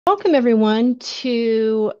Welcome everyone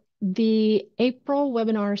to the April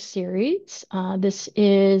webinar series. This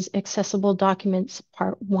is Accessible Documents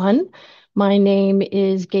Part 1. My name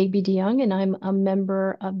is Gaby Jongh and I'm a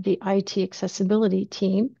member of the IT Accessibility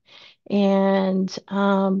team. And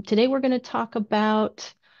today we're going to talk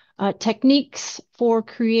about techniques for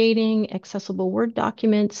creating accessible Word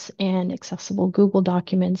documents and accessible Google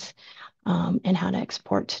documents and how to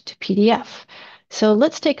export to PDF. So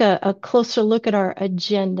let's take a closer look at our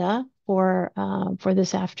agenda for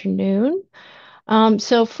this afternoon.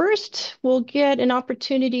 So first, we'll get an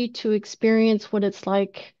opportunity to experience what it's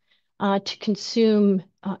like to consume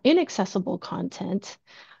inaccessible content.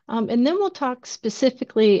 And then we'll talk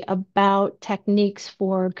specifically about techniques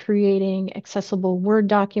for creating accessible Word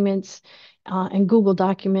documents and Google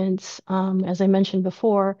documents, as I mentioned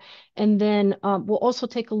before. And then we'll also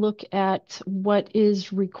take a look at what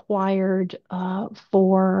is required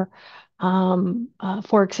for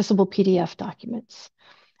accessible PDF documents.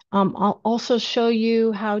 I'll also show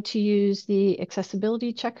you how to use the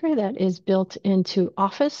accessibility checker that is built into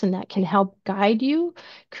Office, and that can help guide you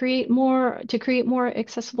create more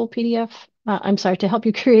accessible PDF. I'm sorry, to help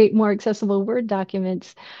you create more accessible Word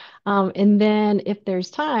documents. And then if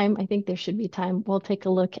there's time, I think there should be time, we'll take a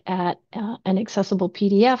look at an accessible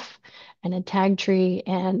PDF and a tag tree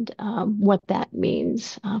and what that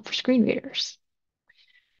means for screen readers.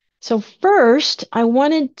 So first, I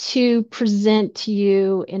wanted to present to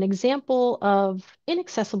you an example of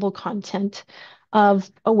inaccessible content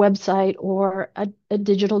of a website or a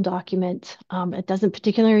digital document. It doesn't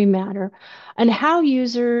particularly matter, and how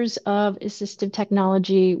users of assistive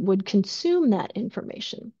technology would consume that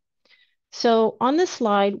information. So on this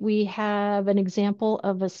slide, we have an example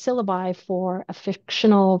of a syllabi for a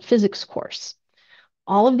fictional physics course.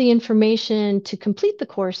 All of the information to complete the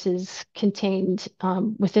course is contained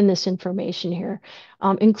within this information here,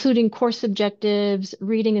 including course objectives,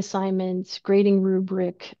 reading assignments, grading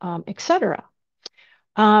rubric, etc.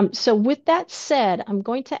 So with that said, I'm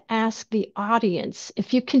going to ask the audience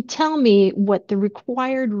if you can tell me what the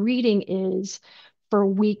required reading is for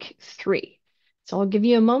week 3. So I'll give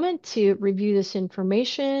you a moment to review this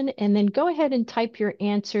information and then go ahead and type your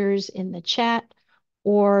answers in the chat,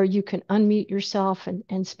 or you can unmute yourself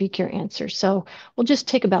and speak your answer. So we'll just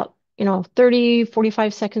take about 30,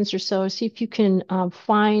 45 seconds or so. See if you can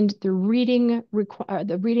find the reading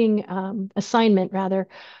assignment rather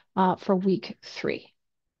for week 3.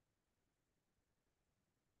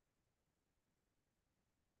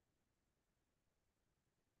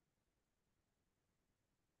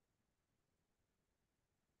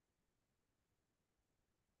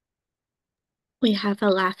 We have a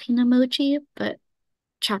laughing emoji, but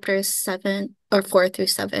chapters 4 through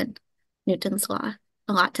 7, Newton's Law,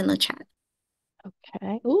 a lot in the chat.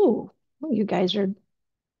 Okay. Ooh, you guys are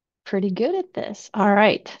pretty good at this. All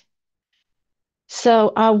right.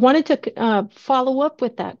 So I wanted to follow up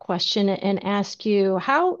with that question and ask you,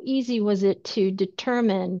 how easy was it to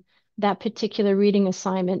determine that particular reading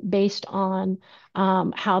assignment based on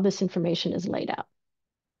how this information is laid out?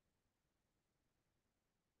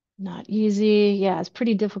 Not easy. Yeah, it's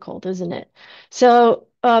pretty difficult, isn't it? So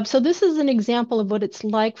this is an example of what it's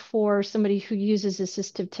like for somebody who uses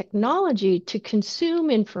assistive technology to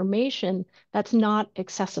consume information that's not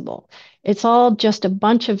accessible. It's all just a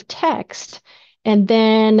bunch of text, and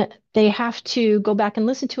then they have to go back and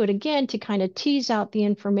listen to it again to kind of tease out the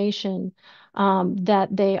information that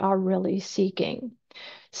they are really seeking.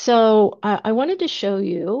 So I wanted to show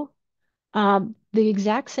you the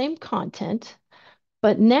exact same content,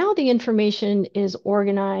 but now the information is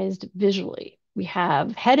organized visually. We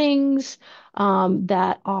have headings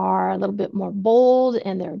that are a little bit more bold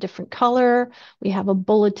and they're a different color. We have a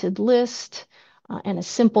bulleted list and a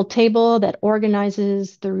simple table that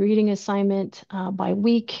organizes the reading assignment by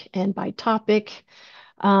week and by topic.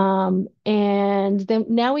 And then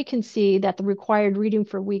now we can see that the required reading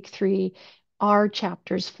for week 3 are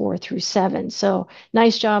chapters 4 through 7. So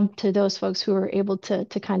nice job to those folks who were able to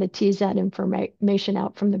kind of tease that information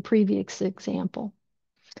out from the previous example.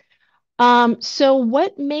 So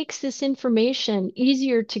what makes this information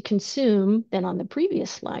easier to consume than on the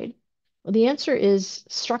previous slide? Well, the answer is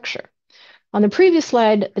structure. On the previous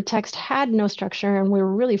slide, the text had no structure, and we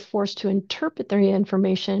were really forced to interpret the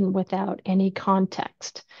information without any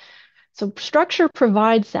context. So structure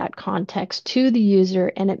provides that context to the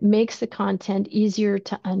user, and it makes the content easier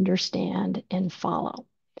to understand and follow.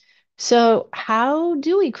 So how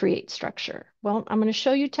do we create structure? Well, I'm going to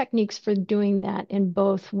show you techniques for doing that in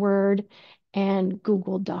both Word and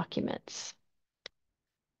Google Documents.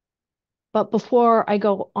 But before I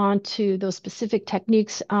go on to those specific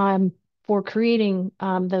techniques, for creating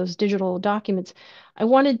those digital documents, I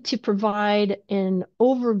wanted to provide an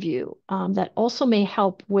overview that also may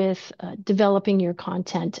help with developing your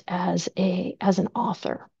content as an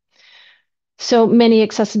author. So many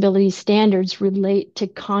accessibility standards relate to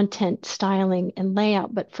content styling and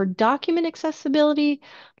layout, but for document accessibility,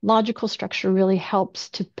 logical structure really helps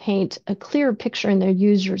to paint a clearer picture in their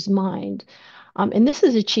user's mind. And this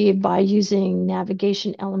is achieved by using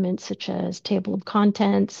navigation elements such as table of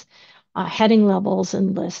contents, heading levels,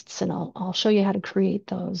 and lists. And I'll show you how to create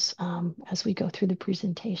those as we go through the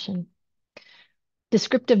presentation.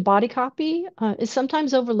 Descriptive body copy is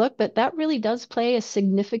sometimes overlooked, but that really does play a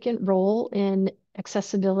significant role in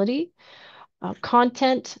accessibility.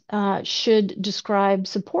 Content should describe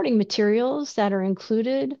supporting materials that are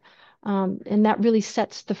included, and that really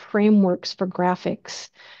sets the frameworks for graphics.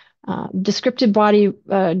 Descriptive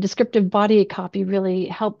body copy really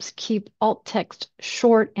helps keep alt text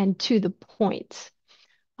short and to the point.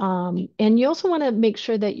 And you also want to make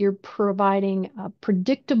sure that you're providing a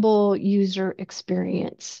predictable user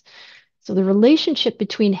experience. So the relationship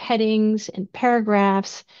between headings and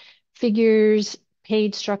paragraphs, figures,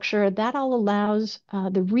 page structure, that all allows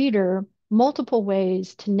the reader multiple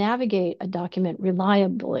ways to navigate a document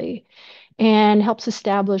reliably and helps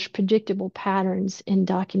establish predictable patterns in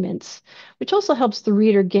documents, which also helps the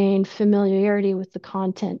reader gain familiarity with the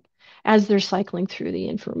content as they're cycling through the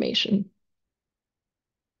information.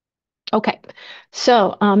 Okay,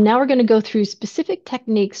 so now we're going to go through specific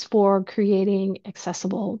techniques for creating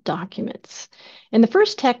accessible documents. And the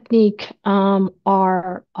first technique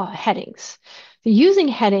are headings. Using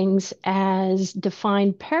headings as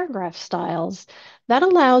defined paragraph styles, that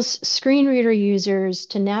allows screen reader users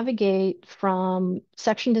to navigate from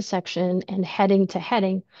section to section and heading to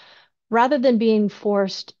heading, rather than being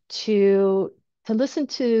forced to listen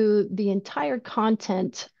to the entire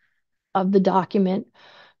content of the document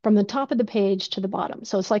from the top of the page to the bottom.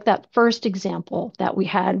 So it's like that first example that we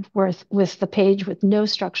had with the page with no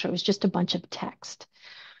structure. It was just a bunch of text.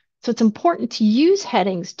 So it's important to use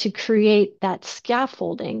headings to create that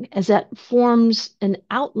scaffolding as that forms an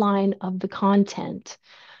outline of the content,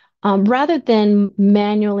 rather than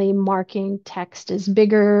manually marking text as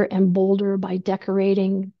bigger and bolder by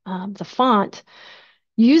decorating the font.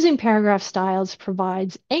 Using paragraph styles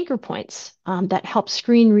provides anchor points that help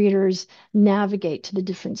screen readers navigate to the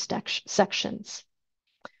different sections.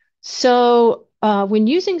 So when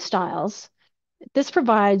using styles, this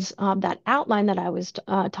provides that outline that I was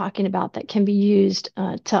talking about that can be used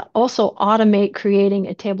to also automate creating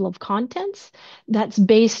a table of contents that's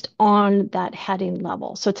based on that heading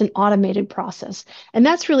level. So it's an automated process. And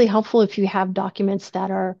that's really helpful if you have documents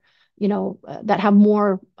that are, that have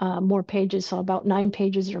more pages, so about 9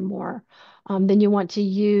 pages or more. Then you want to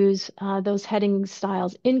use those heading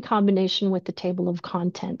styles in combination with the table of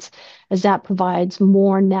contents, as that provides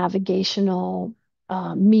more navigational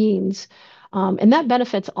means, and that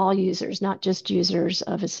benefits all users, not just users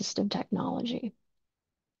of assistive technology.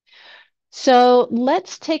 So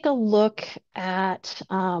let's take a look at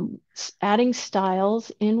adding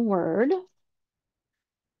styles in Word.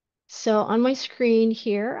 So on my screen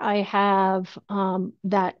here, I have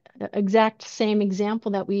that exact same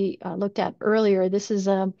example that we looked at earlier. This is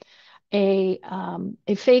a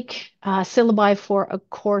fake syllabi for a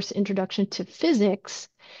course Introduction to Physics.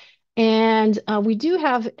 And we do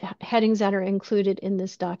have headings that are included in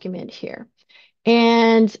this document here.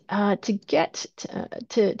 And to get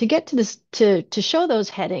to this to show those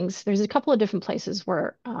headings, there's a couple of different places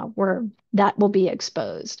where that will be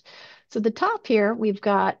exposed. So the top here, we've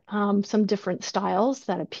got some different styles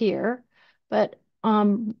that appear, but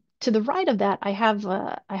to the right of that, I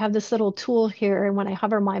have this little tool here, and when I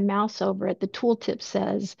hover my mouse over it, the tooltip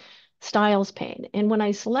says Styles pane. And when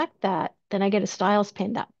I select that, then I get a Styles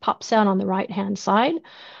pane that pops out on the right-hand side.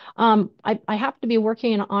 I happen to be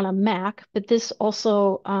working on a Mac, but this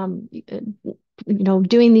also,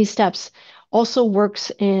 doing these steps also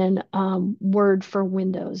works in Word for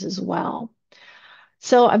Windows as well.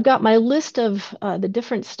 So I've got my list of the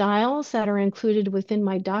different styles that are included within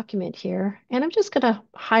my document here, and I'm just going to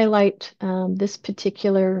highlight this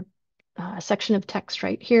particular section of text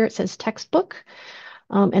right here. It says textbook,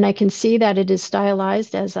 and I can see that it is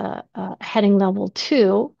stylized as a heading level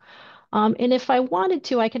 2. And if I wanted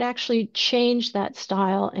to, I could actually change that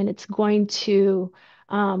style, and it's going to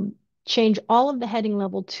change all of the heading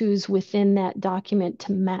level 2s within that document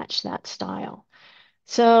to match that style.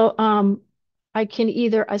 So I can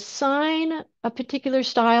either assign a particular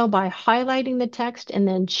style by highlighting the text and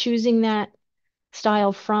then choosing that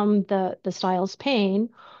style from the styles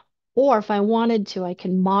pane, or if I wanted to, I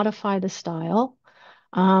can modify the style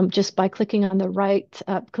just by clicking on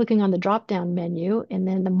the drop-down menu, and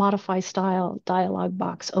then the Modify Style dialog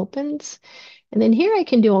box opens. And then here I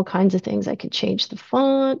can do all kinds of things. I can change the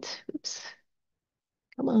font. Oops,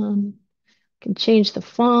 come on. I can change the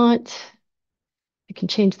font. I can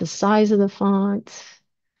change the size of the font.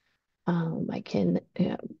 I can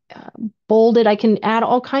bold it. I can add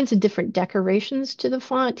all kinds of different decorations to the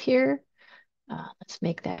font here. Let's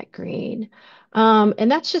make that green.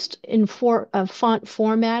 And that's just in font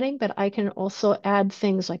formatting, but I can also add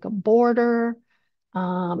things like a border.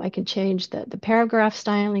 I can change the paragraph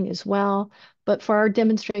styling as well. But for our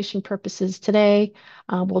demonstration purposes today,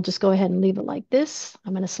 we'll just go ahead and leave it like this.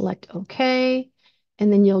 I'm going to select OK.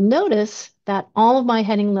 And then you'll notice that all of my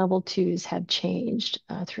heading level twos have changed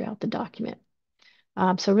throughout the document.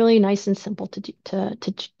 So really nice and simple to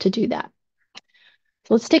do that.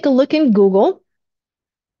 So let's take a look in Google.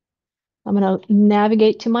 I'm going to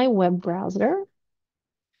navigate to my web browser.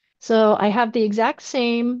 So I have the exact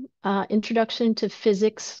same Introduction to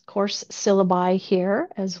Physics course syllabi here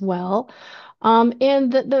as well.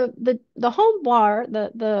 And the home bar,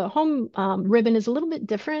 the home ribbon is a little bit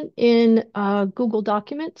different in Google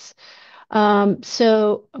Documents.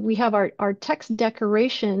 So we have our text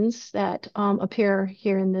decorations that appear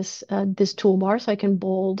here in this toolbar. So I can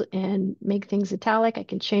bold and make things italic. I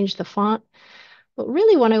can change the font. But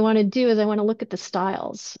really what I want to do is I want to look at the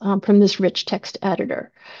styles from this rich text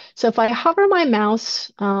editor. So if I hover my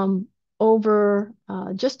mouse over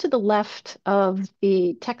just to the left of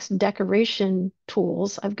the text decoration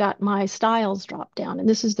tools, I've got my styles drop down. And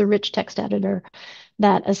this is the rich text editor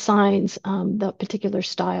that assigns the particular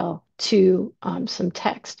style to some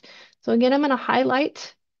text. So again, I'm going to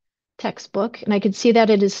highlight textbook, and I can see that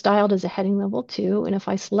it is styled as a heading level 2. And if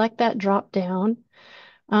I select that drop down,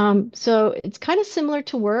 so it's kind of similar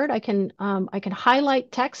to Word. I can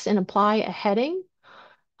highlight text and apply a heading,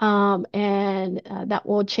 and that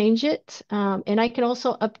will change it. And I can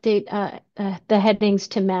also update the headings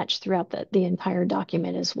to match throughout the entire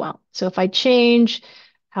document as well. So if I change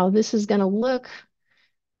how this is going to look,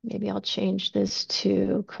 maybe I'll change this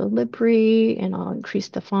to Calibri, and I'll increase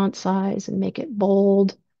the font size and make it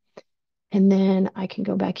bold. And then I can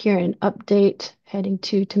go back here and update heading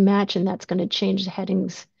 2 to match, and that's going to change the heading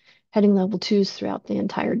level 2s throughout the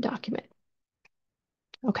entire document.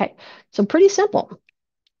 Okay, so pretty simple.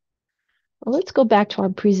 Well, let's go back to our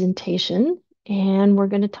presentation, and we're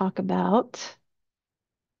going to talk about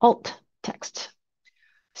alt text.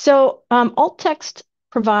 So alt text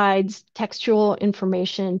provides textual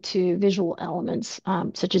information to visual elements,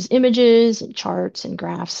 such as images and charts and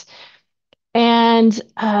graphs. And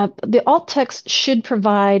the alt text should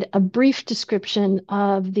provide a brief description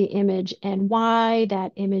of the image and why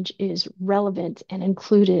that image is relevant and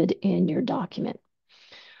included in your document.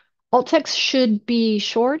 Alt text should be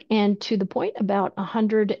short and to the point, about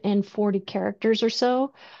 140 characters or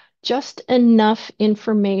so, just enough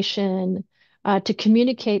information to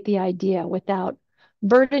communicate the idea without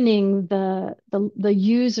burdening the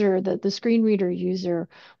user, the screen reader user,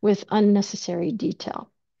 with unnecessary detail.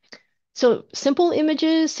 So simple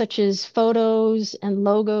images such as photos and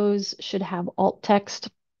logos should have alt text,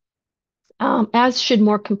 as should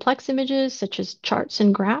more complex images such as charts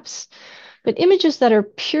and graphs. But images that are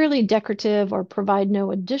purely decorative or provide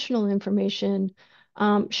no additional information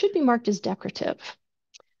should be marked as decorative.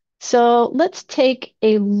 So let's take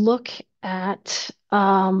a look at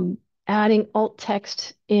adding alt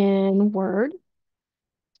text in Word.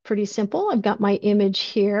 Pretty simple. I've got my image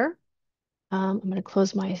here. I'm going to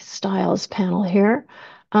close my styles panel here.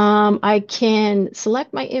 I can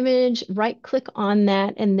select my image, right click on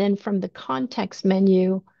that, and then from the context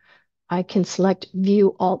menu, I can select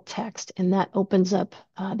View Alt Text, and that opens up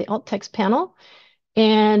the alt text panel.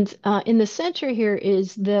 And in the center here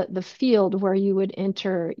is the field where you would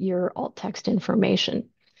enter your alt text information.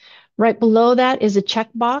 Right below that is a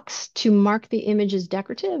checkbox to mark the image as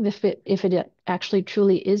decorative if it actually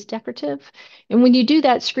truly is decorative. And when you do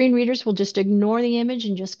that, screen readers will just ignore the image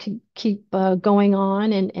and just keep going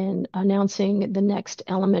on and announcing the next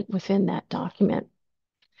element within that document.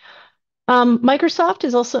 Microsoft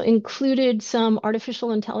has also included some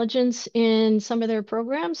artificial intelligence in some of their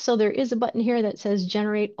programs. So there is a button here that says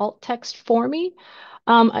Generate Alt Text for me.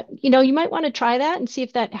 You might want to try that and see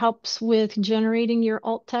if that helps with generating your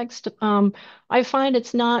alt text. I find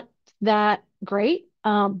it's not that great,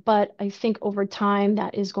 but I think over time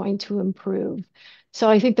that is going to improve. So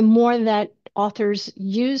I think the more that authors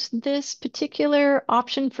use this particular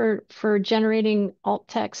option for generating alt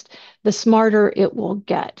text, the smarter it will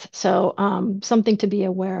get. So something to be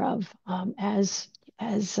aware of as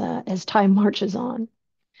time marches on.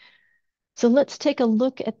 So let's take a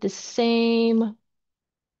look at the same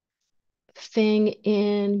thing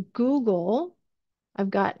in Google. I've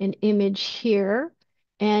got an image here.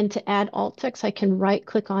 And to add alt text, I can right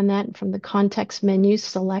click on that and from the context menu,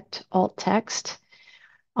 select alt text.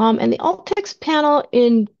 And the alt text panel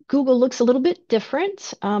in Google looks a little bit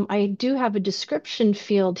different. I do have a description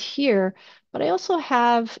field here, but I also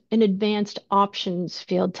have an advanced options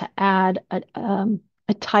field to add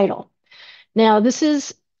a title. Now, this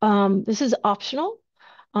is optional.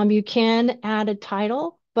 You can add a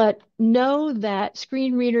title, but know that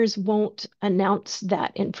screen readers won't announce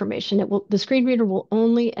that information. The screen reader will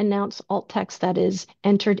only announce alt text that is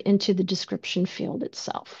entered into the description field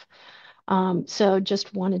itself. So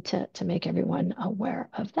just wanted to make everyone aware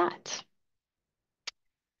of that.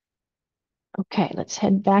 Okay, let's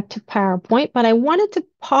head back to PowerPoint, but I wanted to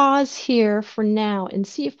pause here for now and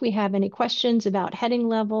see if we have any questions about heading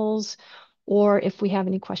levels or if we have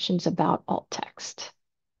any questions about alt text.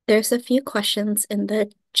 There's a few questions in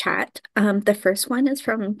the chat. The first one is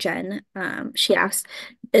from Jen. She asks,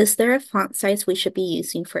 is there a font size we should be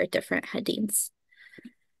using for different headings?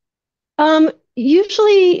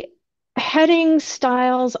 Usually heading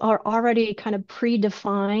styles are already kind of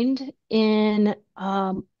predefined in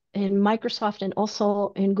Microsoft and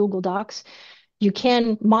also in Google Docs. You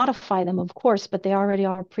can modify them, of course, but they already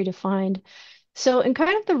are predefined. So, and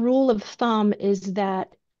kind of the rule of thumb is that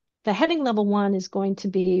the heading level one is going to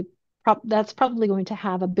be, that's probably going to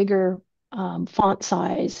have a bigger font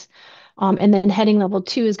size. And then heading level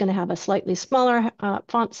two is going to have a slightly smaller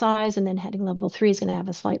font size, and then heading level three is going to have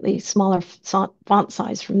a slightly smaller font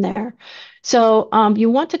size from there. So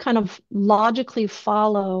you want to kind of logically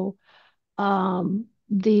follow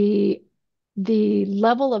the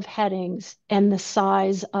level of headings and the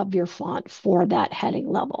size of your font for that heading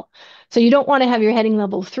level. So you don't want to have your heading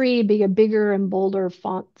level three be a bigger and bolder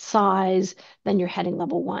font size than your heading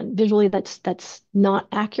level one. Visually, that's not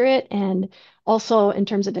accurate, and also in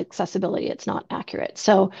terms of accessibility, it's not accurate.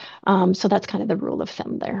 So that's kind of the rule of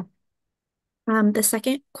thumb there. The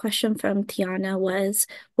second question from Tiana was,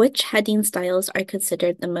 which heading styles are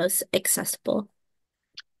considered the most accessible?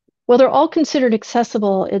 Well, they're all considered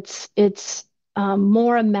accessible. It's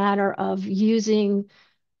more a matter of using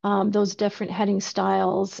those different heading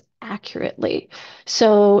styles accurately.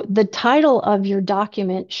 So the title of your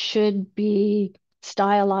document should be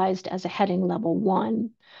stylized as a heading level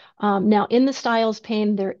one. Now, in the styles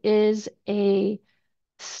pane, there is a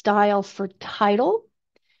style for title,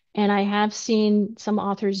 and I have seen some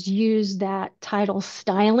authors use that title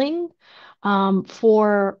styling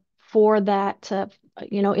for that,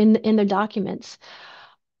 in their documents.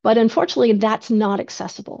 But unfortunately, that's not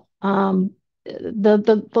accessible. The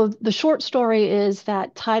short story is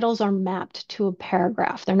that titles are mapped to a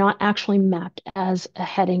paragraph. They're not actually mapped as a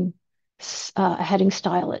heading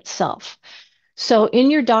style itself. So in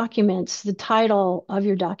your documents, the title of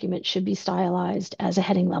your document should be stylized as a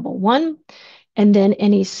heading level one, and then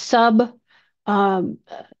any um,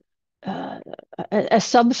 uh, a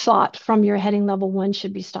sub thought from your heading level one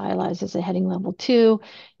should be stylized as a heading level two,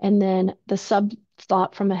 and then the sub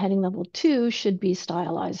thought from a heading level two should be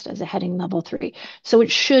stylized as a heading level three. So it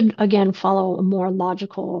should again follow a more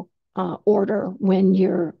logical order when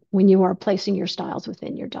you are placing your styles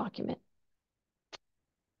within your document.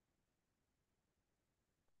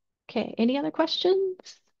 Okay, any other questions?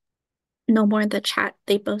 No more in the chat.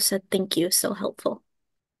 They both said thank you, so helpful.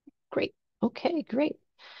 Great. Okay, great.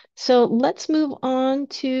 So let's move on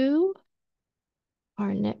to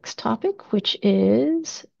our next topic, which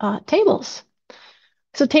is tables.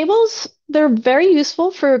 So tables, they're very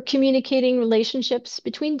useful for communicating relationships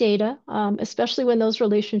between data, especially when those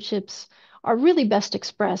relationships are really best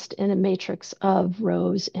expressed in a matrix of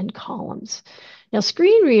rows and columns. Now,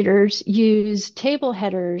 screen readers use table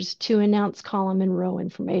headers to announce column and row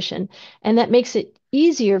information, and that makes it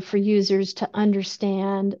easier for users to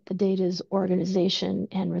understand the data's organization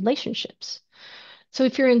and relationships. So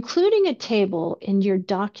if you're including a table in your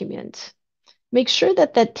document, make sure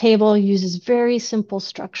that that table uses very simple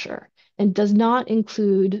structure and does not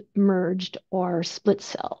include merged or split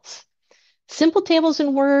cells. Simple tables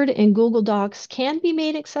in Word and Google Docs can be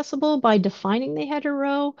made accessible by defining the header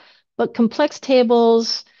row, but complex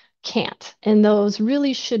tables can't, and those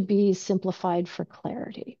really should be simplified for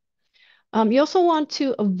clarity. You also want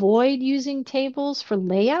to avoid using tables for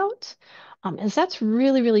layout, as that's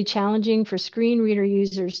really, really challenging for screen reader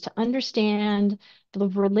users to understand the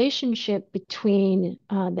relationship between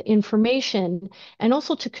the information and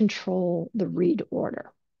also to control the read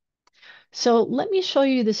order. So let me show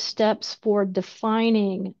you the steps for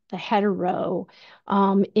defining the header row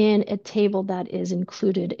in a table that is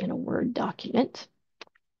included in a Word document.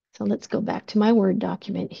 So let's go back to my Word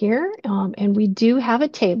document here. And we do have a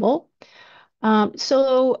table.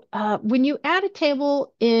 When you add a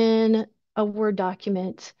table in a Word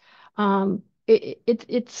document,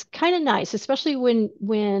 it's kind of nice, especially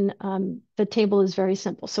when the table is very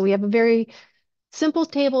simple. So we have a very simple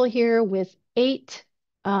table here with eight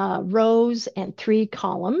rows and three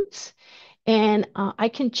columns. And I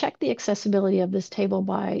can check the accessibility of this table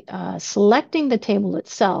by selecting the table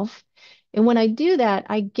itself. And when I do that,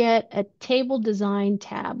 I get a table design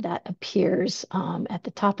tab that appears at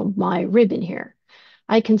the top of my ribbon here.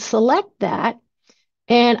 I can select that,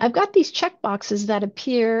 and I've got these check boxes that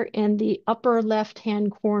appear in the upper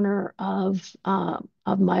left-hand corner of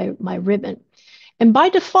my ribbon. And by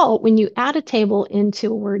default, when you add a table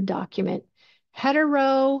into a Word document, header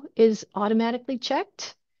row is automatically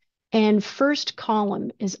checked and first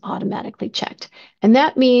column is automatically checked. And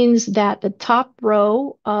that means that the top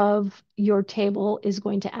row of your table is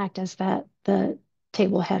going to act as the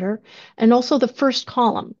table header, and also the first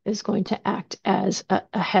column is going to act as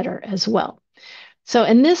a header as well. So,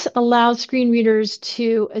 and this allows screen readers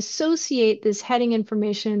to associate this heading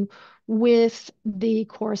information with the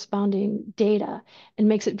corresponding data and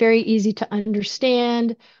makes it very easy to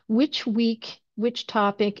understand which week, which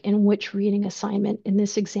topic, and which reading assignment in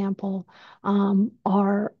this example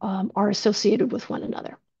are associated with one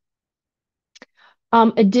another.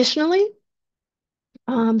 Additionally,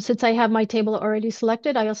 since I have my table already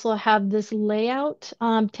selected, I also have this layout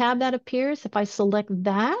tab that appears. If I select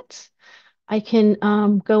that, I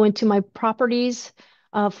can go into my properties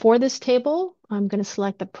for this table. I'm going to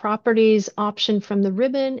select the properties option from the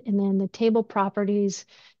ribbon, and then the table properties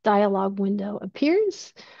dialog window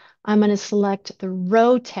appears. I'm going to select the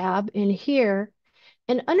row tab in here,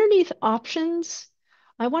 and underneath options,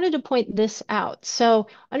 I wanted to point this out. So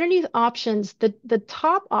underneath options, the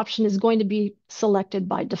top option is going to be selected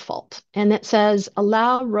by default. And it says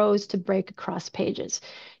allow rows to break across pages.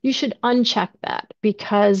 You should uncheck that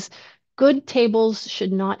because good tables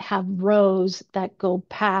should not have rows that go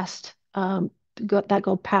past your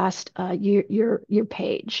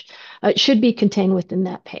page. It should be contained within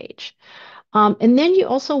that page. And then you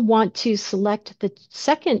also want to select the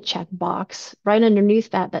second checkbox right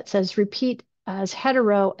underneath that that says repeat as header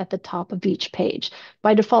row at the top of each page.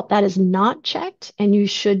 By default, that is not checked, and you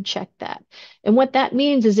should check that. And what that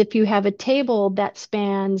means is if you have a table that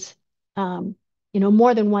spans,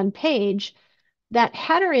 more than one page, that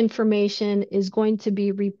header information is going to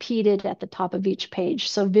be repeated at the top of each page.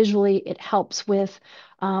 So visually, it helps with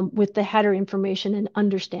the header information and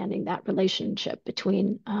understanding that relationship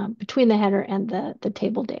between the header and the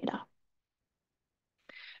table data.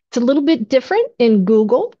 It's a little bit different in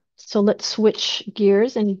Google. So let's switch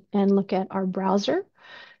gears and look at our browser.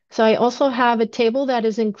 So I also have a table that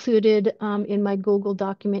is included in my Google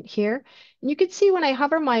document here. And you can see when I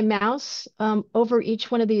hover my mouse over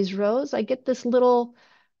each one of these rows, I get this little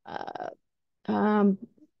uh, um,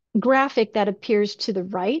 graphic that appears to the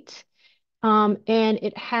right. And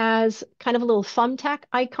it has kind of a little thumbtack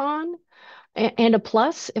icon and a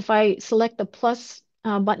plus. If I select the plus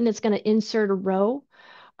button, it's going to insert a row.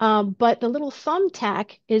 But the little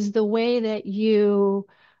thumbtack is the way that you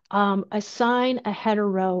assign a header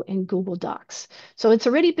row in Google Docs. So it's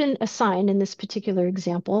already been assigned in this particular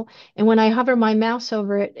example. And when I hover my mouse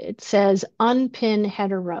over it, it says unpin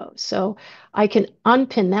header row. So I can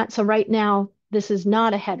unpin that. So right now, this is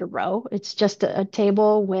not a header row. It's just a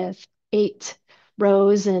table with eight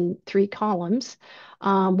rows and three columns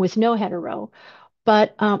with no header row.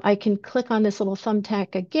 But I can click on this little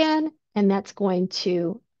thumbtack again, and it's going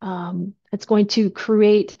to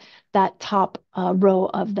create that top row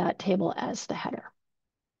of that table as the header.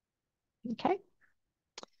 Okay.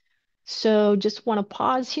 So just want to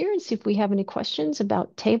pause here and see if we have any questions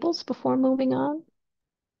about tables before moving on.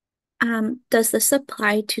 Does this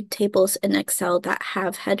apply to tables in Excel that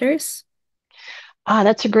have headers?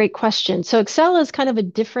 That's a great question. So Excel is kind of a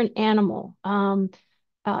different animal.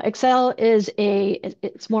 Excel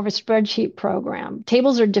it's more of a spreadsheet program.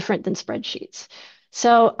 Tables are different than spreadsheets.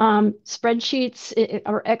 So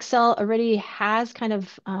or Excel already has kind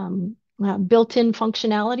of built-in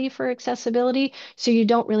functionality for accessibility. So you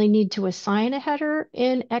don't really need to assign a header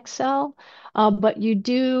in Excel, but you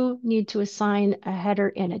do need to assign a header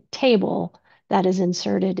in a table that is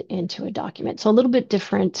inserted into a document. So a little bit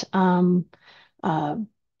different uh,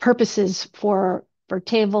 purposes for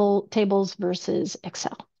tables versus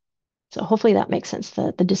Excel. So hopefully that makes sense,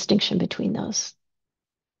 the distinction between those.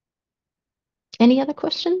 Any other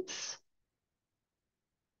questions?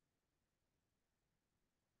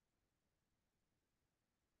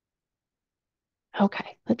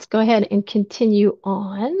 Okay, let's go ahead and continue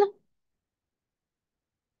on.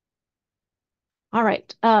 All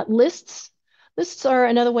right, lists. Lists are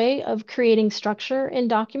another way of creating structure in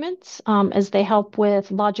documents as they help with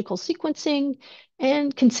logical sequencing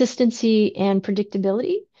and consistency and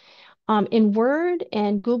predictability. In Word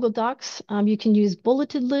and Google Docs, you can use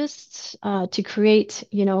bulleted lists to create,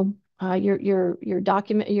 your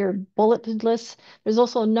document, your bulleted lists. There's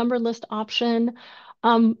also a number list option.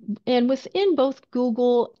 Um, and within both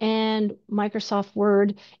Google and Microsoft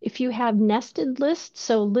Word, if you have nested lists,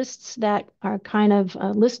 so lists that are kind of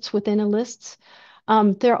lists within a lists,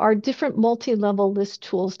 there are different multi-level list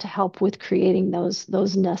tools to help with creating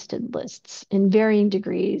those nested lists in varying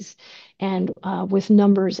degrees and with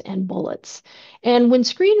numbers and bullets. And when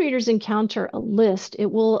screen readers encounter a list,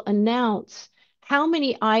 it will announce how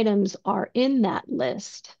many items are in that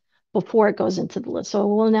list before it goes into the list. So it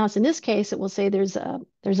will announce, in this case, it will say there's a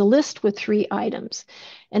list with 3 items.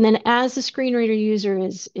 And then as the screen reader user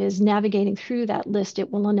is navigating through that list, it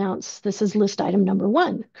will announce this is list item number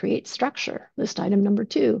 1, create structure, list item number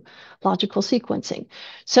 2, logical sequencing.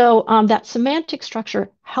 So that semantic structure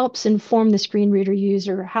helps inform the screen reader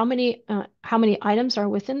user how many items are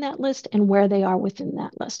within that list and where they are within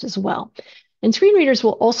that list as well. And screen readers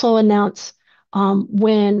will also announce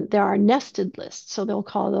when there are nested lists. So they'll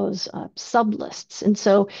call those sublists. And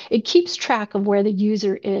so it keeps track of where the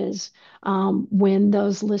user is when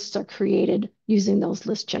those lists are created using those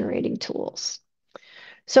list generating tools.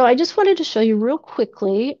 So I just wanted to show you real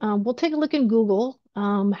quickly. We'll take a look in Google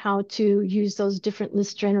how to use those different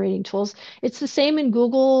list generating tools. It's the same in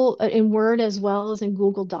Google, in Word as well as in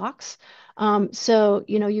Google Docs. So,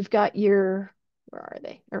 you've got where are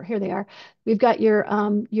they? Or here they are. We've got your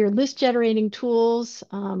list generating tools.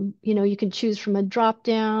 You can choose from a drop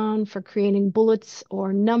down for creating bullets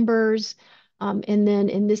or numbers. And then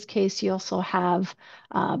in this case, you also have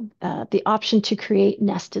the option to create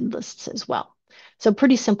nested lists as well. So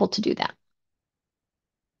pretty simple to do that.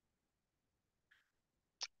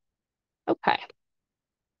 Okay.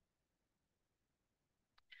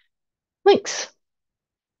 Links.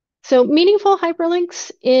 So meaningful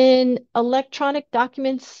hyperlinks in electronic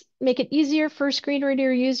documents make it easier for screen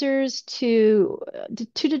reader users to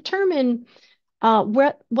determine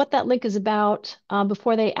what that link is about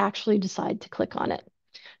before they actually decide to click on it.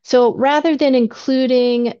 So rather than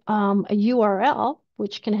including a URL,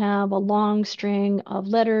 which can have a long string of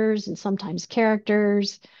letters and sometimes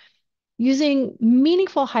characters, using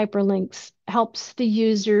meaningful hyperlinks helps the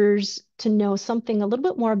users to know something a little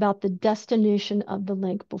bit more about the destination of the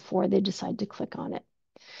link before they decide to click on it.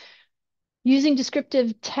 Using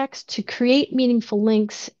descriptive text to create meaningful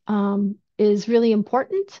links is really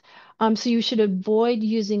important. So you should avoid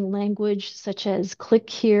using language such as click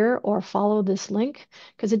here or follow this link,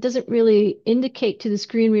 because it doesn't really indicate to the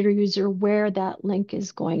screen reader user where that link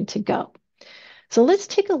is going to go. So let's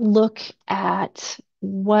take a look at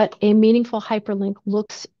what a meaningful hyperlink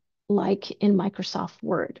looks like in Microsoft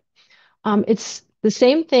Word. It's the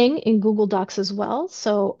same thing in Google Docs as well.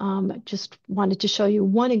 So just wanted to show you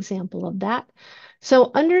one example of that.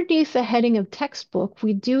 So underneath the heading of textbook,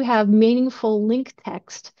 we do have meaningful link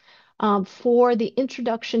text for the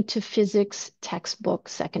Introduction to Physics textbook,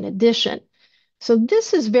 second edition. So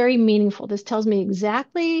this is very meaningful. This tells me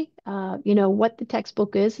exactly, what the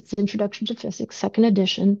textbook is. It's Introduction to Physics, second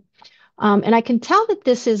edition. And I can tell that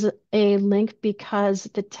this is a link because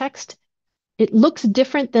the text, it looks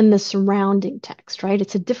different than the surrounding text, right?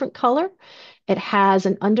 It's a different color. It has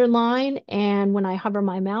an underline, and when I hover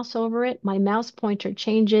my mouse over it, my mouse pointer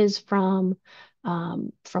changes from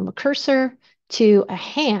a cursor to a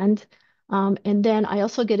hand. And then I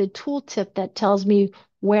also get a tooltip that tells me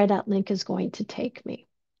where that link is going to take me.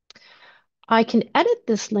 I can edit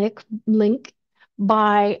this link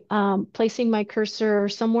by placing my cursor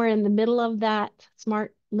somewhere in the middle of that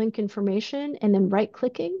smart link information and then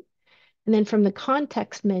right-clicking. And then from the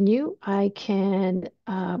context menu, I can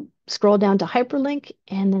scroll down to hyperlink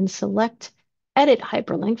and then select edit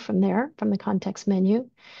hyperlink from there, from the context menu.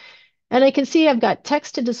 And I can see I've got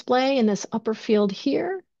text to display in this upper field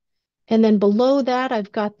here. And then below that,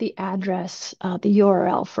 I've got the address, the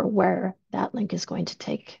URL for where that link is going to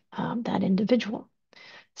take that individual.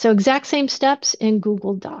 So exact same steps in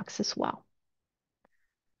Google Docs as well.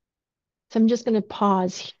 So I'm just going to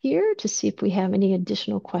pause here to see if we have any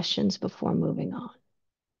additional questions before moving on.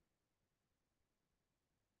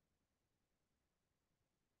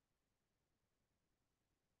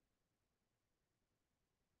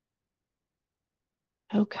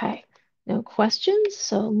 Okay, no questions.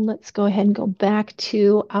 So let's go ahead and go back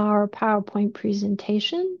to our PowerPoint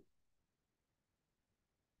presentation.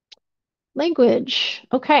 Language.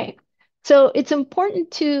 Okay. So it's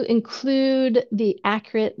important to include the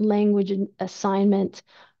accurate language assignment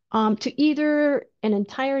to either an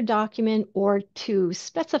entire document or to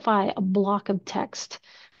specify a block of text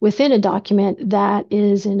within a document that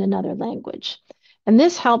is in another language. And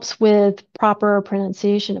this helps with proper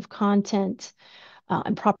pronunciation of content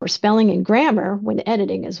and proper spelling and grammar when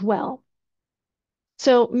editing as well.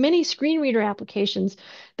 So many screen reader applications,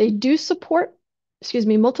 they do support, excuse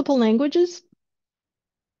me, multiple languages,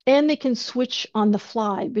 and they can switch on the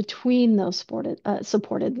fly between those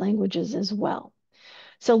supported languages as well.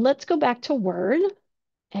 So let's go back to Word,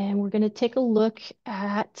 and we're going to take a look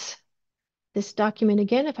at this document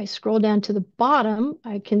again. If I scroll down to the bottom,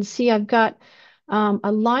 I can see I've got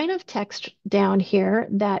a line of text down here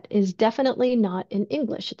that is definitely not in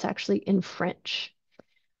English. It's actually in French.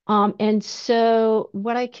 And so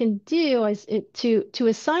what I can do is to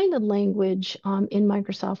assign the language in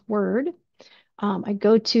Microsoft Word, I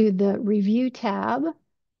go to the Review tab,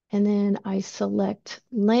 and then I select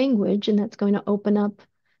Language, and that's going to open up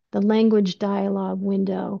the language dialog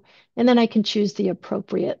window. And then I can choose the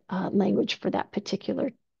appropriate language for that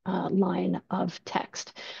particular line of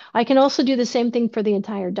text. I can also do the same thing for the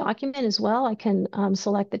entire document as well. I can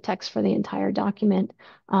select the text for the entire document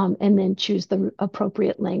and then choose the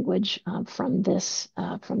appropriate language from this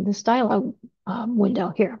dialog window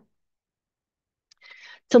here.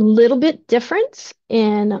 It's a little bit different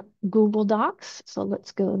in Google Docs. So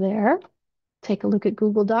let's go there, take a look at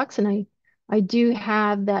Google Docs, and I do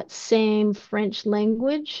have that same French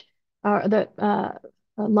language, or the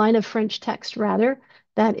line of French text rather,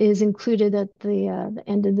 that is included at the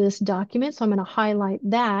end of this document. So I'm going to highlight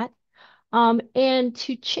that. And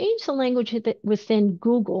to change the language within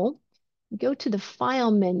Google, go to the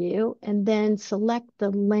File menu and then select the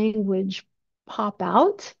language pop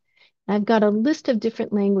out. I've got a list of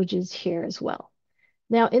different languages here as well.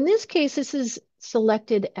 Now, in this case, this is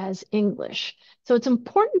selected as English. So it's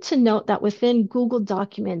important to note that within Google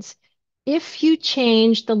Documents, if you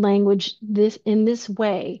change the language in this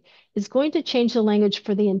way, it's going to change the language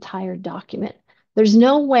for the entire document. There's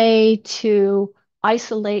no way to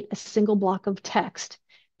isolate a single block of text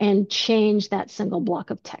and change that single block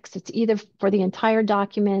of text. It's either for the entire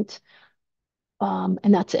document, and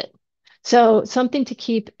that's it. So something to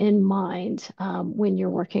keep in mind when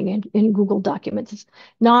you're working in Google Documents. It's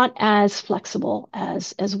not as flexible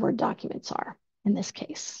as Word documents are in this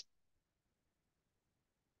case.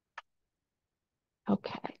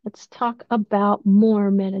 Okay, let's talk about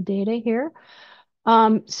more metadata here.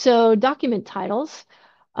 So document titles,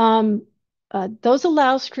 those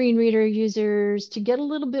allow screen reader users to get a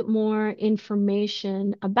little bit more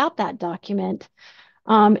information about that document.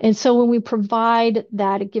 And so when we provide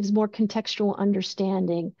that, it gives more contextual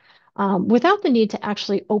understanding without the need to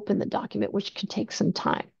actually open the document, which can take some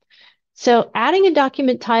time. So adding a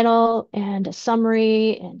document title and a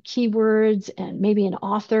summary and keywords and maybe an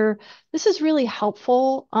author, this is really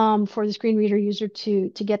helpful for the screen reader user to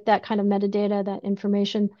get that kind of metadata, that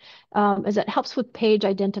information, as it helps with page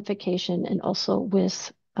identification and also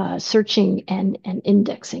with searching and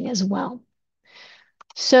indexing as well.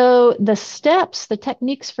 So the steps, the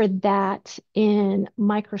techniques for that in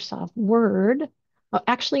Microsoft Word,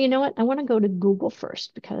 actually, you know what? I want to go to Google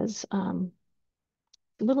first because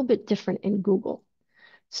a little bit different in Google.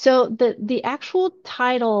 So the actual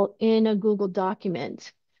title in a Google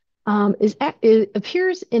document it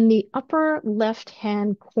appears in the upper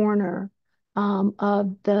left-hand corner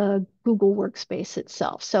of the Google workspace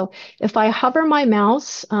itself. So if I hover my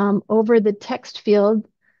mouse over the text field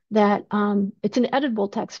that it's an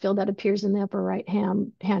editable text field that appears in the upper right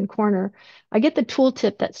hand corner, I get the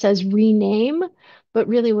tooltip that says rename, but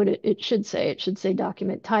really what it should say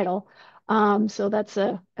document title. So that's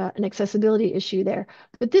an accessibility issue there.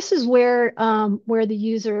 But this is where the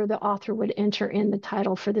user, the author, would enter in the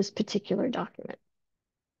title for this particular document.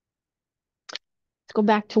 Let's go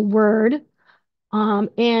back to Word.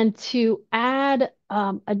 And to add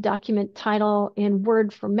a document title in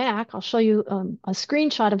Word for Mac, I'll show you a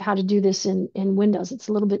screenshot of how to do this in Windows. It's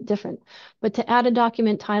a little bit different. But to add a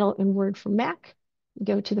document title in Word for Mac,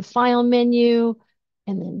 go to the File menu,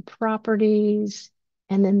 and then Properties,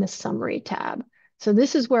 and then the Summary tab. So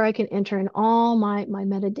this is where I can enter in all my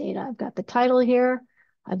metadata. I've got the title here.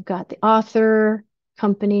 I've got the author,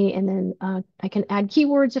 company, and then I can add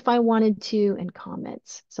keywords if I wanted to and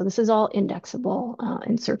comments. So this is all indexable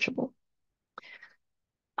and searchable.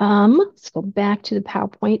 Let's go back to the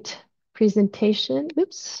PowerPoint presentation.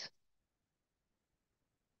 Oops.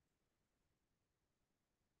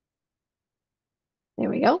 There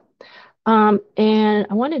we go. And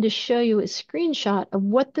I wanted to show you a screenshot of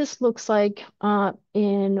what this looks like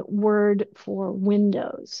in Word for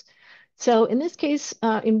Windows. So in this case,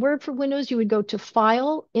 in Word for Windows, you would go to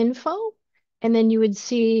File, Info, and then you would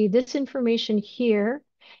see this information here.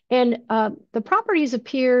 And the properties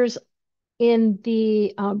appears in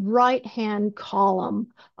the right-hand column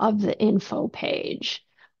of the info page.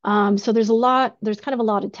 So there's kind of a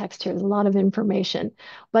lot of text here. There's a lot of information,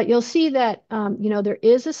 but you'll see that, there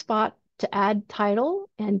is a spot to add title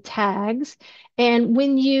and tags. And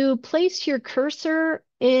when you place your cursor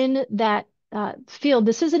in that field,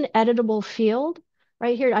 this is an editable field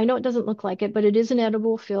right here. I know it doesn't look like it, but it is an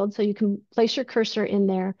editable field. So you can place your cursor in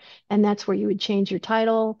there, and that's where you would change your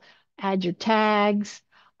title, add your tags,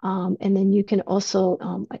 and then you can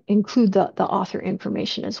also include the author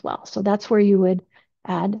information as well. So that's where you would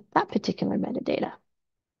add that particular metadata.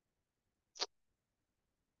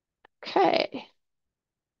 Okay.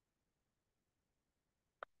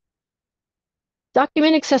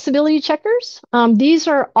 Document accessibility checkers. These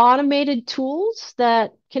are automated tools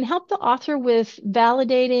that can help the author with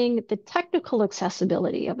validating the technical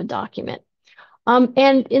accessibility of a document.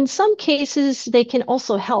 And in some cases, they can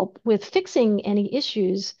also help with fixing any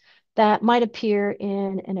issues that might appear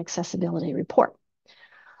in an accessibility report.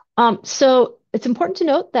 So it's important to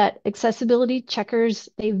note that accessibility checkers,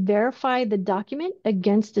 they verify the document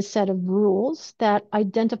against a set of rules that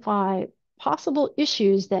identify possible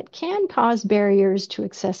issues that can cause barriers to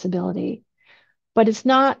accessibility, but it's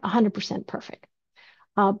not 100% perfect.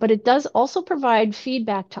 But it does also provide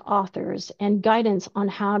feedback to authors and guidance on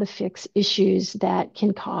how to fix issues that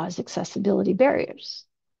can cause accessibility barriers.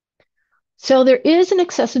 So there is an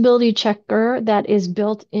accessibility checker that is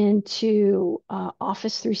built into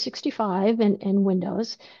Office 365 and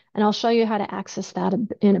Windows, and I'll show you how to access that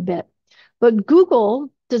in a bit. But Google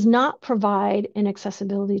does not provide an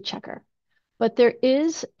accessibility checker, but there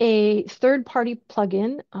is a third-party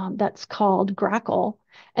plugin that's called Grackle,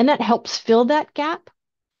 and that helps fill that gap.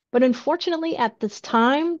 But unfortunately, at this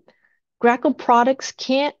time, Grackle products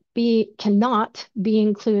cannot be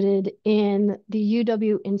included in the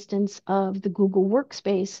UW instance of the Google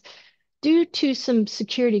Workspace due to some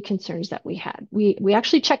security concerns that we had. We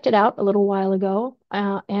actually checked it out a little while ago,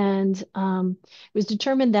 and it was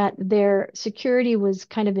determined that their security was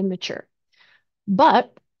kind of immature.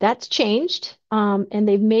 But that's changed, and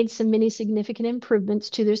they've made some many significant improvements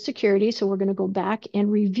to their security. So we're going to go back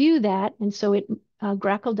and review that. And so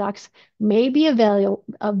Grackle Docs may be available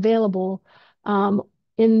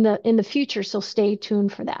in the future. So stay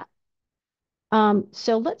tuned for that.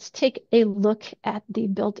 So let's take a look at the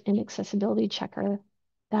built-in accessibility checker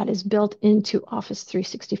that is built into Office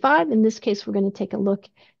 365. In this case, we're going to take a look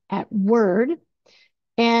at Word.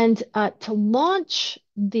 And to launch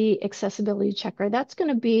the accessibility checker, that's going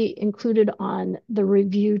to be included on the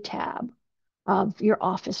review tab of your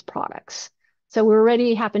Office products. So we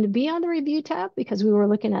already happen to be on the review tab because we were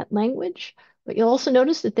looking at language, but you'll also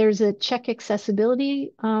notice that there's a check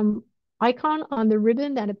accessibility icon on the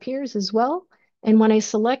ribbon that appears as well. And when I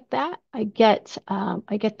select that, I get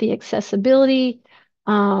the accessibility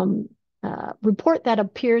report that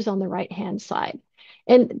appears on the right-hand side.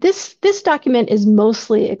 And this document is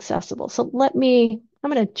mostly accessible. So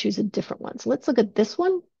I'm going to choose a different one. So let's look at this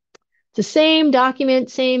one. It's the same document,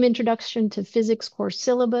 same introduction to physics course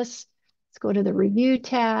syllabus. Let's go to the review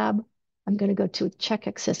tab. I'm going to go to check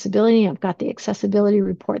accessibility. I've got the accessibility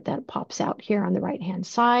report that pops out here on the right-hand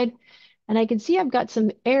side. And I can see I've got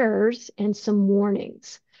some errors and some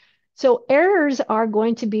warnings. So errors are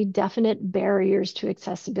going to be definite barriers to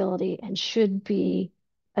accessibility and should be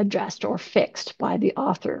addressed or fixed by the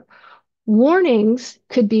author. Warnings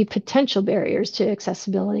could be potential barriers to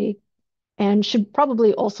accessibility and should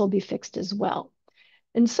probably also be fixed as well.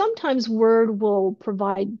 And sometimes Word will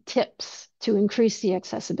provide tips to increase the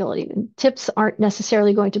accessibility. And tips aren't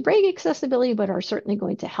necessarily going to break accessibility, but are certainly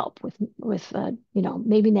going to help with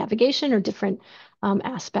maybe navigation or different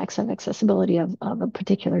aspects of accessibility of a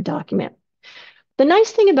particular document. The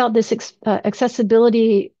nice thing about this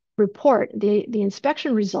accessibility report, the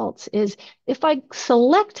inspection results, is if I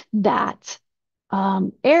select that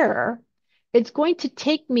error, it's going to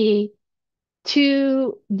take me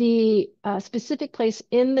to the specific place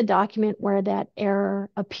in the document where that error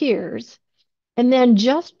appears. And then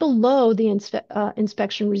just below the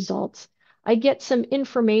inspection results, I get some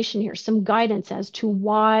information here, some guidance as to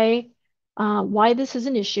why this is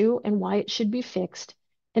an issue and why it should be fixed,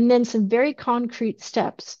 and then some very concrete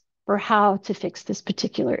steps for how to fix this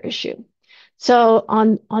particular issue. So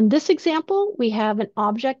on this example, we have an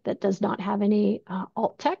object that does not have any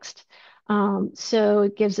alt text. So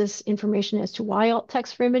it gives us information as to why alt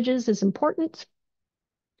text for images is important.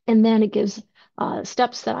 And then it gives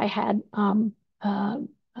steps that I had uh,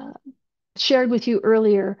 uh, shared with you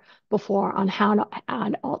earlier before on how to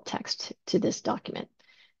add alt text to this document.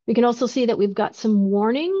 We can also see that we've got some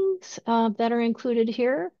warnings that are included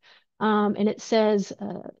here. And it says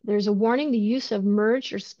there's a warning: the use of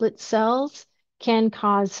merged or split cells can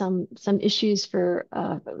cause some issues for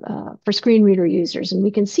screen reader users. And we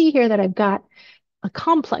can see here that I've got a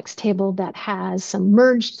complex table that has some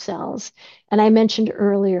merged cells. And I mentioned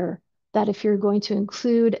earlier that if you're going to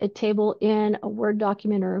include a table in a Word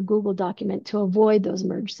document or a Google document, to avoid those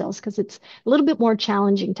merged cells, because it's a little bit more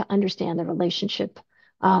challenging to understand the relationship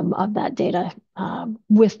of that data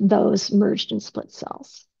with those merged and split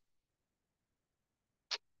cells.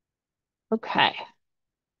 Okay,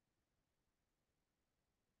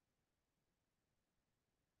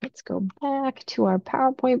 let's go back to our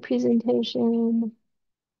PowerPoint presentation.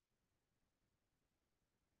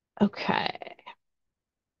 Okay.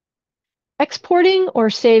 Exporting or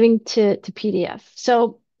saving to PDF.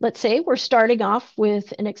 So let's say we're starting off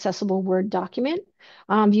with an accessible Word document.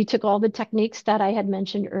 You took all the techniques that I had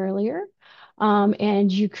mentioned earlier,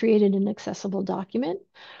 and you created an accessible document.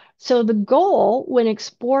 So the goal when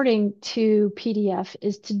exporting to PDF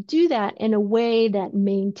is to do that in a way that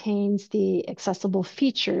maintains the accessible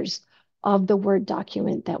features of the Word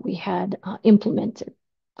document that we had implemented.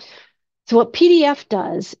 So what PDF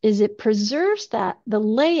does is it preserves the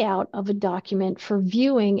layout of a document for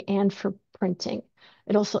viewing and for printing.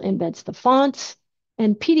 It also embeds the fonts,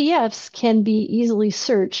 and PDFs can be easily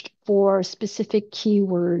searched for specific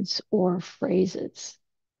keywords or phrases.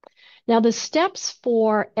 Now, the steps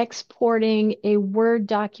for exporting a Word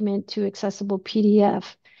document to accessible PDF,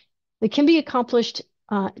 they can be accomplished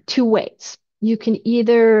two ways. You can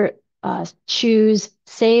either choose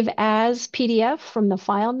Save As PDF from the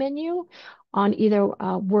File menu on either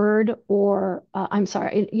Word or, I'm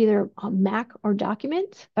sorry, either Mac or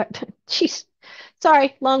Document. Geez,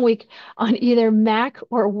 sorry, long week. On either Mac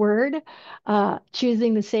or Word,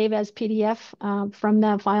 choosing the Save As PDF from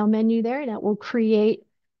the File menu there, that will create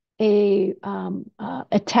a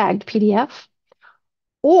tagged PDF.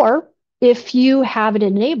 Or if you have it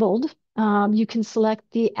enabled, you can select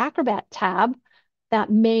the Acrobat tab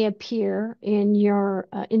that may appear in your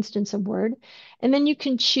instance of Word, and then you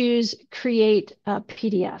can choose Create a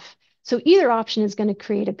PDF. So either option is going to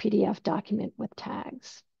create a PDF document with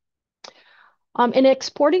tags. And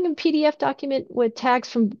exporting a PDF document with tags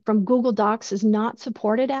from Google Docs is not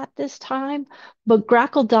supported at this time, but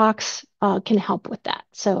Grackle Docs can help with that.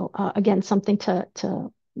 So again, something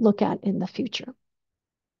to look at in the future.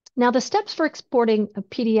 Now, the steps for exporting a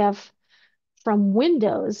PDF from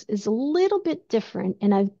Windows is a little bit different,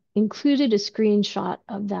 and I've included a screenshot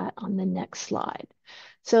of that on the next slide.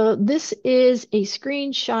 So this is a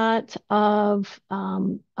screenshot of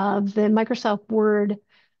the Microsoft Word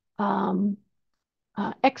um,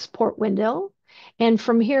 export window. And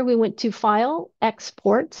from here, we went to File,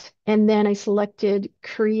 Export, and then I selected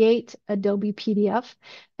Create Adobe PDF.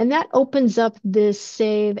 And that opens up this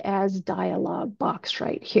Save As dialog box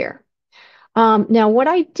right here. Now, what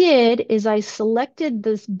I did is I selected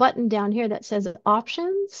this button down here that says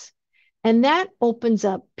Options, and that opens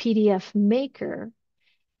up PDF Maker.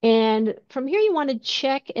 And from here, you want to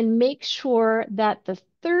check and make sure that the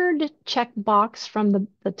third check box from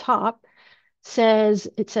the top says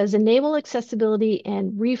enable accessibility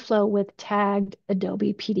and reflow with tagged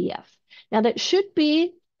Adobe PDF. Now that should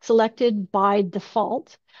be selected by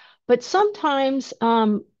default, but sometimes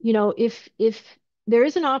if there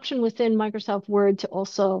is an option within Microsoft Word to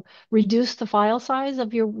also reduce the file size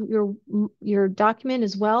of your document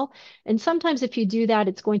as well. And sometimes if you do that,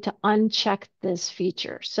 it's going to uncheck this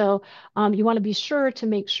feature. So you want to be sure to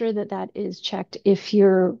make sure that that is checked if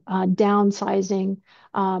you're downsizing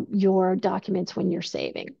your documents when you're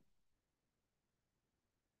saving.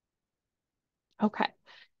 Okay,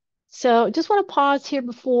 so just want to pause here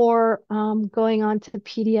before going on to the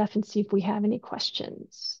PDF and see if we have any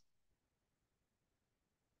questions.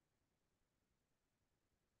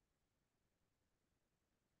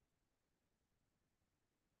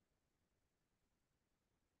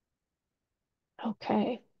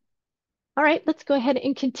 Okay, all right, let's go ahead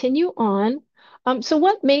and continue on. So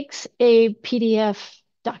what makes a PDF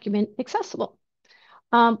document accessible?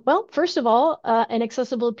 Well, first of all, an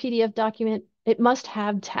accessible PDF document, it must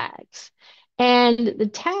have tags. And the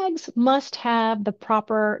tags must have the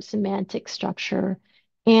proper semantic structure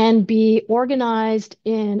and be organized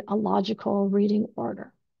in a logical reading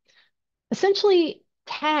order. Essentially,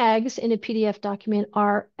 tags in a PDF document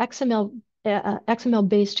are XML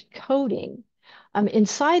XML-based coding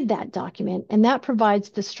inside that document, and that provides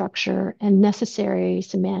the structure and necessary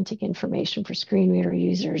semantic information for screen reader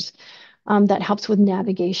users that helps with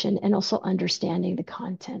navigation and also understanding the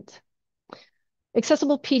content.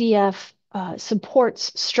 Accessible PDF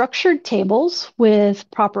supports structured tables with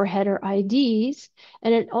proper header IDs,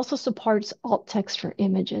 and it also supports alt text for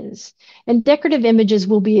images. And decorative images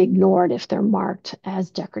will be ignored if they're marked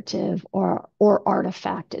as decorative or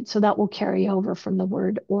artifacted. So that will carry over from the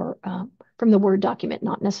Word or from the Word document,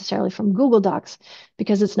 not necessarily from Google Docs,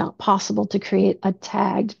 because it's not possible to create a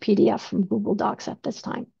tagged PDF from Google Docs at this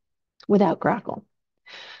time without Grackle.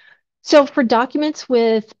 So for documents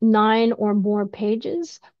with 9 or more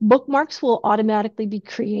pages, bookmarks will automatically be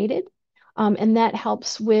created, and that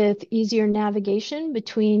helps with easier navigation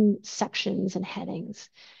between sections and headings.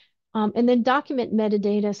 And then document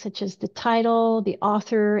metadata such as the title, the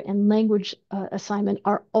author, and language assignment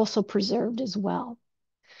are also preserved as well.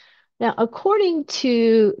 Now, according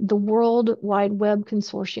to the World Wide Web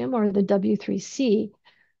Consortium, or the W3C,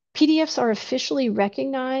 PDFs are officially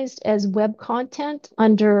recognized as web content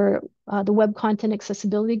under the Web Content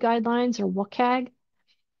Accessibility Guidelines, or WCAG.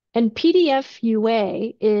 And PDF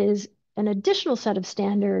UA is an additional set of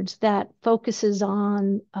standards that focuses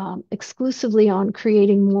on exclusively on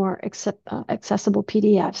creating more accessible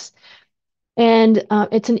PDFs. And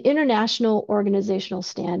it's an international organizational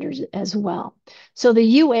standard as well. So the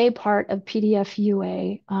UA part of PDF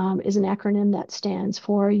UA is an acronym that stands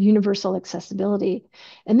for Universal Accessibility.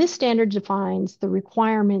 And this standard defines the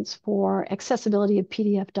requirements for accessibility of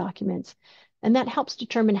PDF documents. And that helps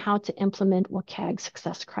determine how to implement WCAG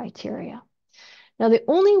success criteria. Now, the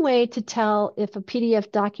only way to tell if a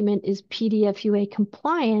PDF document is PDF UA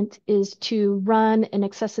compliant is to run an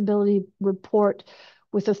accessibility report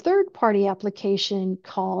with a third-party application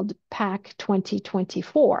called PAC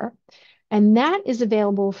 2024. And that is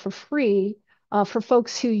available for free for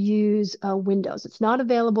folks who use Windows. It's not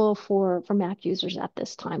available for Mac users at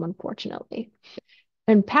this time, unfortunately.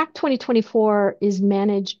 And PAC 2024 is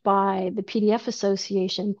managed by the PDF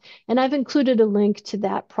Association, and I've included a link to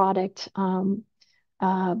that product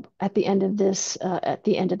at the end of this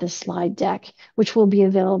slide deck, which will be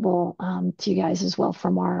available to you guys as well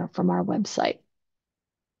from our website.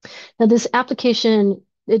 Now, this application,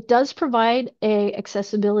 it does provide a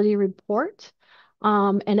accessibility report,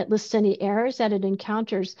 and it lists any errors that it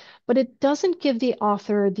encounters, but it doesn't give the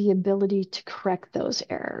author the ability to correct those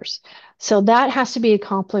errors. So that has to be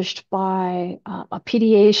accomplished by a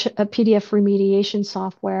PDF remediation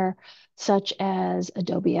software such as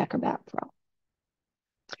Adobe Acrobat Pro.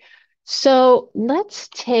 So let's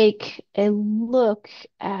take a look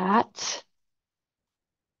at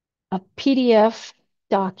a PDF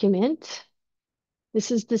document.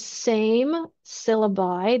 This is the same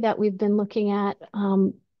syllabi that we've been looking at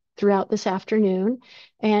throughout this afternoon.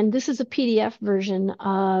 And this is a PDF version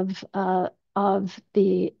of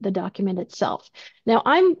the document itself. Now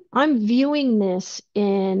I'm viewing this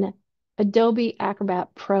in Adobe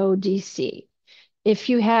Acrobat Pro DC. If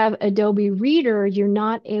you have Adobe Reader, you're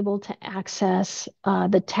not able to access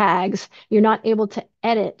the tags. You're not able to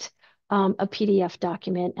edit a PDF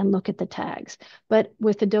document and look at the tags. But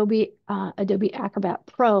with Adobe Acrobat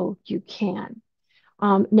Pro, you can.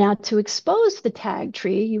 Now, to expose the tag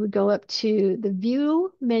tree, you would go up to the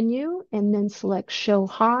View menu and then select Show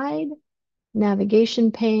Hide,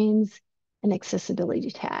 Navigation Panes, and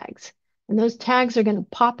Accessibility Tags. And those tags are going to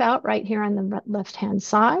pop out right here on the left-hand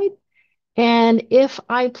side. And if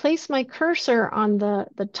I place my cursor on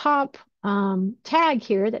the top tag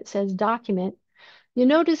here that says document, you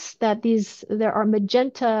notice that there are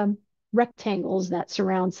magenta rectangles that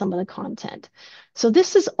surround some of the content. So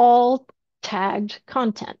this is all tagged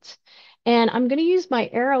content. And I'm going to use my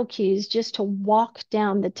arrow keys just to walk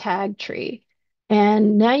down the tag tree.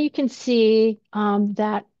 And now you can see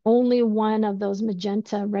that only one of those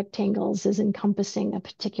magenta rectangles is encompassing a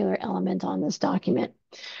particular element on this document.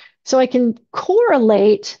 So I can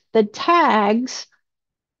correlate the tags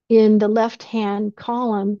in the left-hand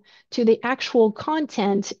column to the actual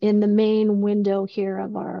content in the main window here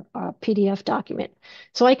of our PDF document.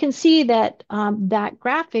 So I can see that that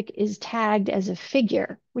graphic is tagged as a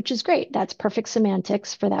figure, which is great. That's perfect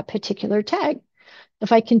semantics for that particular tag.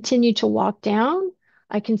 If I continue to walk down,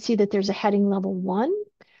 I can see that there's a heading level 1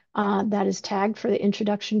 that is tagged for the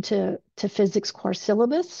Introduction to Physics Core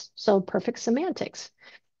Syllabus, so perfect semantics.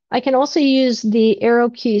 I can also use the arrow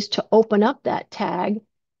keys to open up that tag,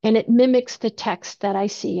 and it mimics the text that I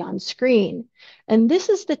see on screen. And this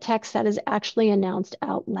is the text that is actually announced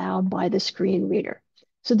out loud by the screen reader.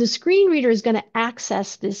 So the screen reader is going to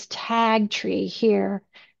access this tag tree here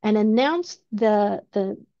and announce the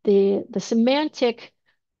semantic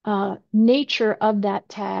nature of that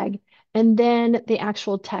tag, and then the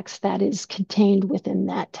actual text that is contained within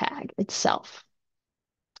that tag itself.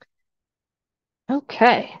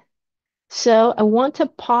 Okay, so I want to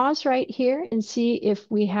pause right here and see if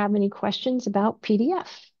we have any questions about PDF.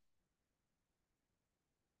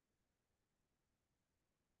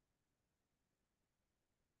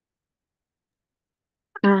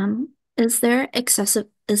 Is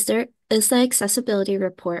the accessibility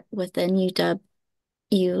report within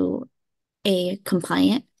UA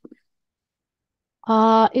compliant?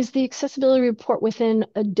 Is the accessibility report within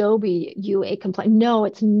Adobe UA compliant? No,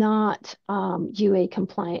 it's not UA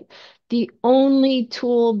compliant. The only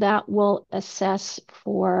tool that will assess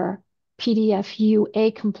for PDF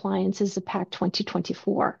UA compliance is the PAC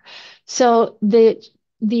 2024. So the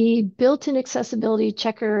built-in accessibility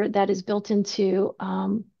checker that is built into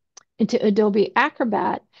Adobe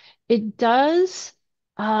Acrobat, it does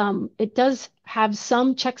it does have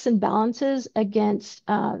some checks and balances against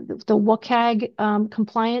the WCAG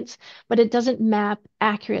compliance, but it doesn't map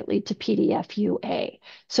accurately to PDF UA.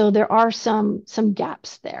 So there are some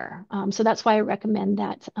gaps there. So that's why I recommend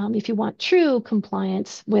that if you want true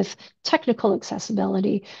compliance with technical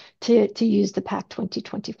accessibility, to use the PAC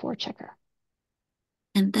 2024 checker.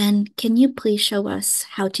 And then can you please show us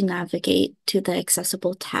how to navigate to the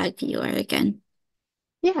accessible tag viewer again?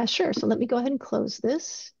 Yeah, sure. So let me go ahead and close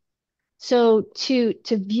this. So to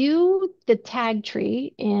view the tag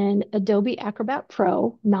tree in Adobe Acrobat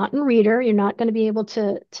Pro, not in Reader, you're not going to be able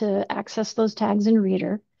to access those tags in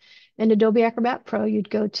Reader. In Adobe Acrobat Pro, you'd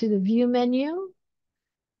go to the View menu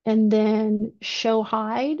and then Show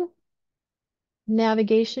Hide,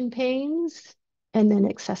 Navigation Panes, and then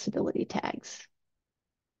Accessibility Tags.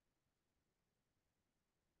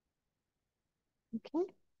 Okay.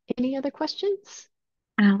 Any other questions?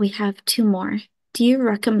 We have two more. Do you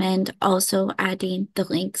recommend also adding the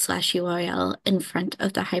link/URL in front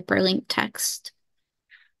of the hyperlink text?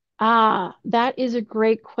 That is a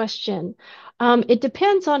great question. It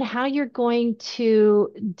depends on how you're going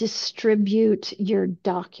to distribute your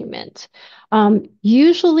document.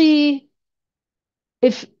 Usually,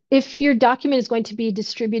 if your document is going to be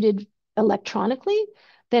distributed electronically,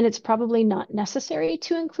 then it's probably not necessary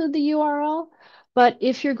to include the URL. But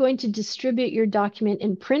if you're going to distribute your document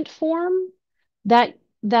in print form, that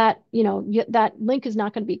that link is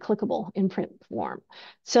not going to be clickable in print form.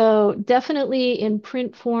 So definitely in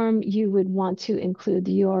print form, you would want to include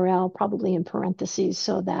the URL probably in parentheses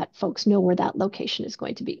so that folks know where that location is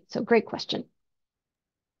going to be. So great question.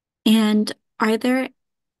 And are there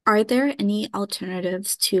any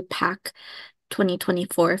alternatives to PAC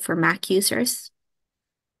 2024 for Mac users?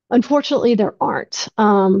 Unfortunately, there aren't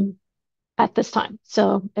at this time.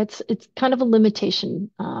 So it's kind of a limitation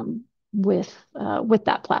with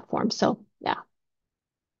that platform. So yeah.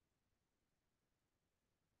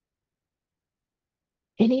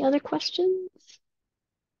 Any other questions?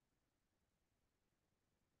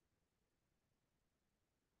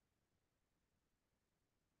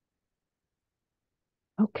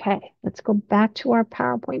 Okay, let's go back to our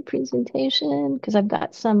PowerPoint presentation because I've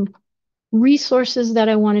got some resources that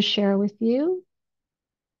I want to share with you.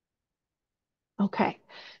 Okay.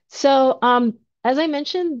 So, as I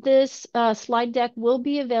mentioned, this slide deck will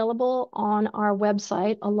be available on our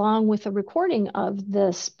website along with a recording of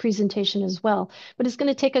this presentation as well. But it's going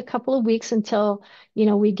to take a couple of weeks until,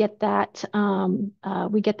 we get that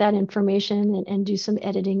information and do some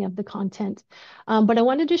editing of the content. But I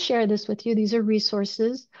wanted to share this with you. These are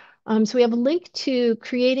resources. So we have a link to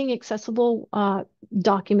creating accessible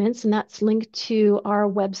documents, and that's linked to our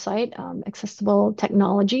website, Accessible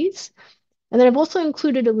Technologies. And then I've also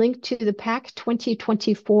included a link to the PAC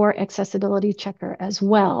 2024 accessibility checker as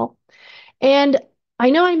well. And I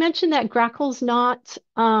know I mentioned that Grackle's not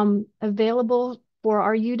available for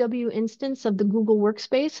our UW instance of the Google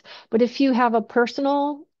Workspace, but if you have a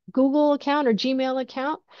personal Google account or Gmail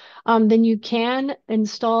account, then you can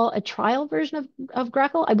install a trial version of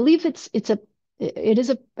Grackle. I believe it is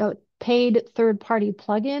a paid third-party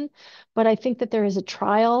plugin, but I think that there is a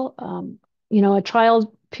trial, a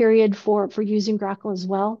trial period for using Grackle as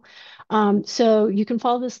well. So you can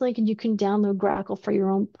follow this link and you can download Grackle for your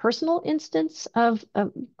own personal instance of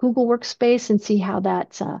Google Workspace and see how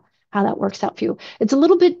that works out for you. It's a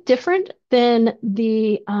little bit different than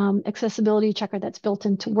the accessibility checker that's built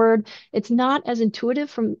into Word. It's not as intuitive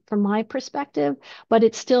from my perspective, but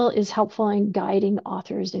it still is helpful in guiding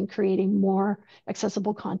authors in creating more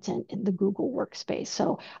accessible content in the Google Workspace.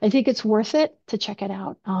 So I think it's worth it to check it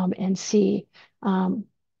out and see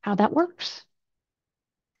how that works.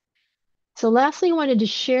 So lastly, I wanted to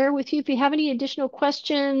share with you if you have any additional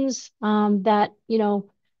questions that,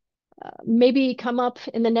 maybe come up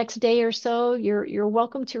in the next day or so, you're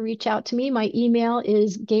welcome to reach out to me. My email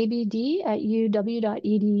is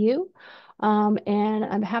gabyd@uw.edu. And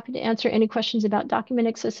I'm happy to answer any questions about document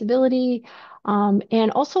accessibility.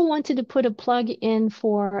 And also wanted to put a plug in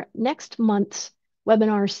for next month's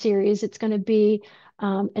webinar series. It's going to be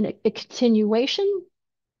a continuation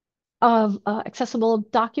of accessible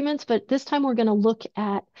documents, but this time we're going to look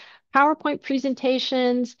at PowerPoint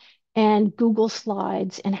presentations and Google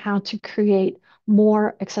Slides and how to create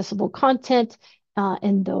more accessible content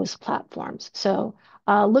in those platforms. So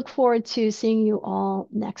look forward to seeing you all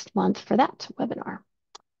next month for that webinar.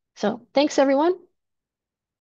 So thanks, everyone.